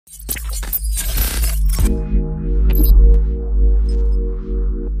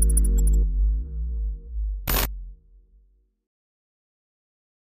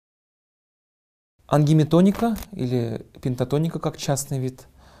Ангиметоника или пентатоника как частный вид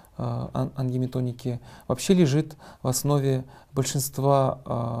ангиметоники вообще лежит в основе большинства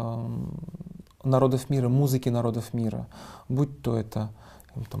народов мира, музыки народов мира, будь то это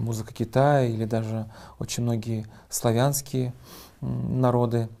там, музыка Китая или даже очень многие славянские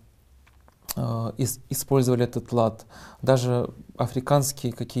народы использовали этот лад. Даже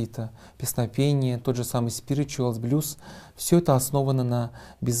африканские какие-то песнопения, тот же самый spirituals, блюз, все это основано на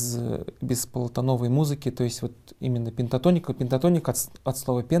бесполутоновой музыке, то есть вот именно пентатоника. Пентатоника от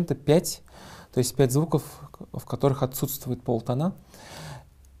слова пента — 5, то есть 5 звуков, в которых отсутствует полутона.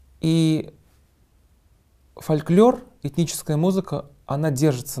 И фольклор, этническая музыка, она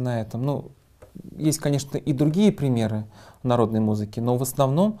держится на этом. Ну, есть, конечно, и другие примеры народной музыки, но в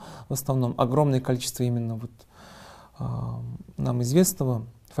основном огромное количество именно вот, нам известного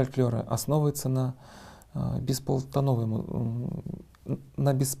фольклора основывается на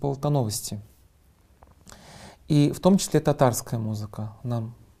бесполутоновости. И в том числе татарская музыка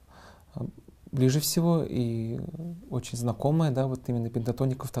нам ближе всего и очень знакомая, да, вот именно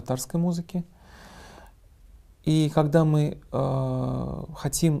пентатоника в татарской музыке. И когда мы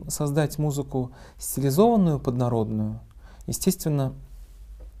хотим создать музыку стилизованную, поднародную, естественно,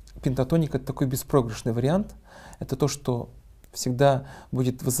 пентатоника — это такой беспроигрышный вариант. Это то, что всегда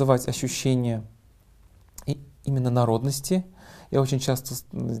будет вызывать ощущение именно народности. Я очень часто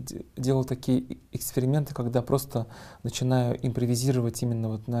делал такие эксперименты, когда просто начинаю импровизировать именно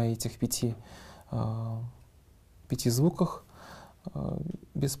вот на этих 5 звуках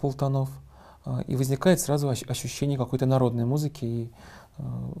без полутонов. И возникает сразу ощущение какой-то народной музыки и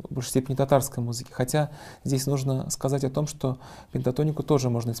в большей степени татарской музыки. Хотя здесь нужно сказать о том, что пентатонику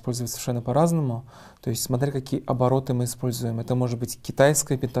тоже можно использовать совершенно по-разному. То есть смотря какие обороты мы используем. Это может быть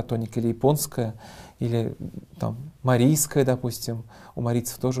китайская пентатоника или японская, или там марийская, допустим. У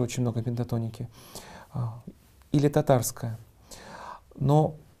марийцев тоже очень много пентатоники. Или татарская.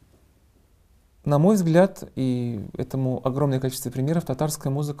 Но на мой взгляд, и этому огромное количество примеров,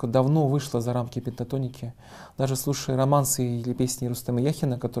 татарская музыка давно вышла за рамки пентатоники. Даже слушая романсы или песни Рустема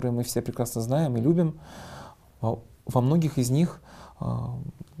Яхина, которые мы все прекрасно знаем и любим, во многих из них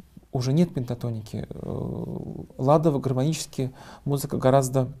уже нет пентатоники. Ладово-гармонически музыка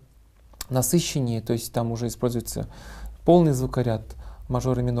гораздо насыщеннее, то есть там уже используется полный звукоряд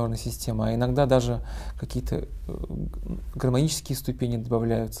мажор и минорной системы, а иногда даже какие-то гармонические ступени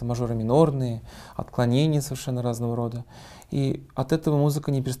добавляются, мажоры минорные, отклонения совершенно разного рода. И от этого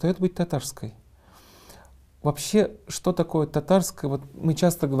музыка не перестает быть татарской. Вообще, что такое татарское? Вот мы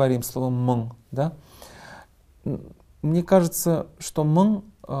часто говорим словом «мын», да? Мне кажется, что «мын»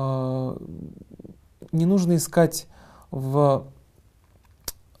 не нужно искать в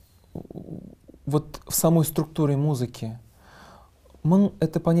самой структуре музыки. Мын —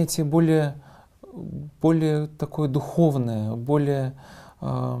 это понятие более такое духовное, более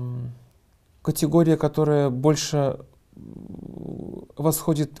категория, которая больше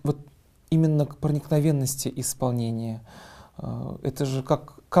восходит вот именно к проникновенности исполнения. Это же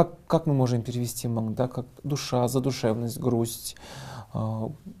как мы можем перевести мын, да? Как душа, задушевность, грусть,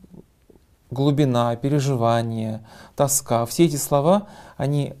 глубина, переживание, тоска. Все эти слова,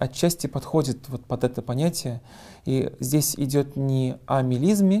 они отчасти подходят вот под это понятие. И здесь идет не о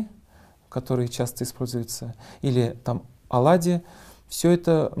мелизме, который часто используется, или там о ладе. Все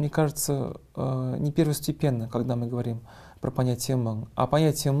это, мне кажется, не первостепенно, когда мы говорим про понятие мын. А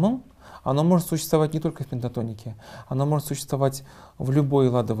понятие мын, оно может существовать не только в пентатонике, оно может существовать в любой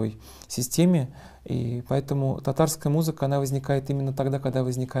ладовой системе. И поэтому татарская музыка, она возникает именно тогда, когда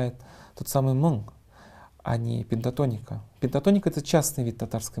возникает тот самый мын, а не пентатоника. Пентатоника — это частный вид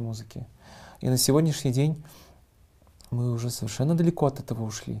татарской музыки. И на сегодняшний день мы уже совершенно далеко от этого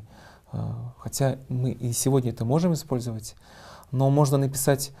ушли. Хотя мы и сегодня это можем использовать, но можно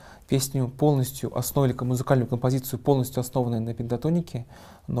написать песню полностью, или музыкальную композицию полностью основанную на пентатонике,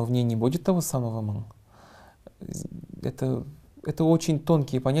 но в ней не будет того самого мын. Это очень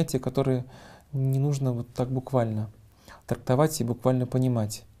тонкие понятия, которые не нужно вот так буквально трактовать и буквально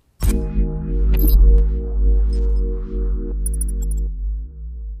понимать.